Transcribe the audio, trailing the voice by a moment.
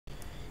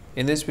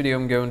In this video,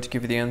 I'm going to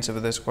give you the answer for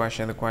this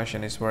question. The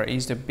question is, where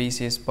is the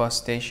busiest bus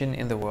station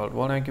in the world?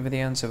 Well, I give you the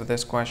answer for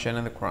this question,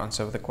 and the correct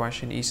answer for the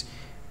question is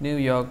New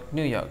York,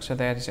 New York. So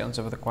that is the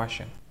answer for the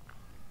question.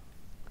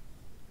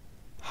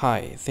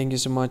 Hi, thank you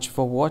so much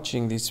for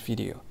watching this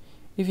video.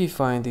 If you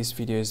find this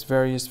video is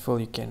very useful,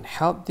 you can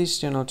help this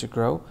channel to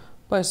grow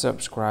by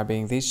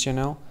subscribing this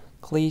channel.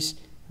 Click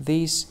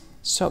this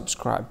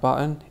subscribe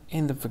button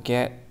and don't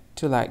forget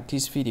to like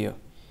this video.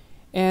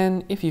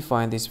 And if you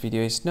find this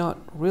video is not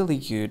really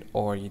good,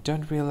 or you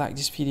don't really like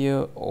this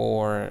video,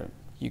 or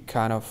you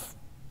kind of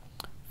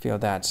feel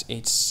that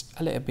it's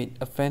a little bit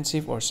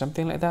offensive or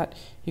something like that,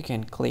 you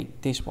can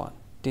click this one,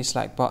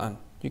 dislike button.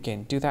 You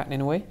can do that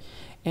anyway.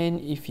 And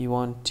if you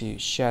want to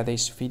share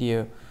this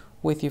video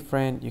with your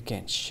friend, you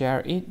can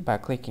share it by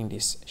clicking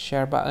this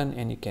share button,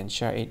 and you can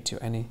share it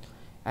to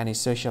any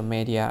social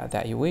media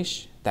that you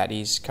wish that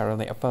is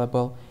currently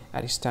available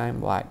at this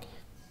time, like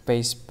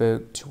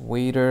Facebook,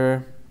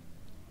 Twitter,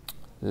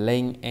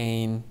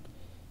 LinkedIn,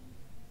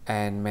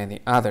 and many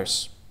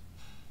others,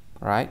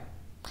 right?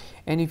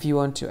 And if you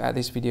want to add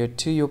this video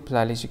to your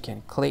playlist, you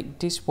can click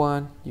this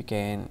one. You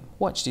can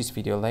watch this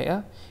video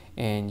later,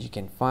 and you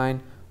can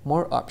find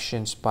more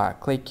options by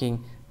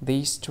clicking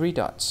these three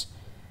dots.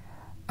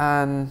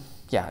 And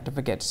yeah, don't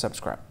forget to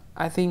subscribe.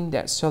 I think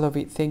that's all of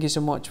it. Thank you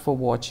so much for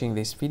watching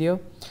this video,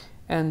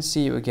 and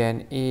see you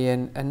again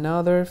in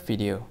another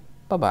video.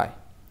 Bye bye.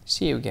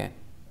 See you again.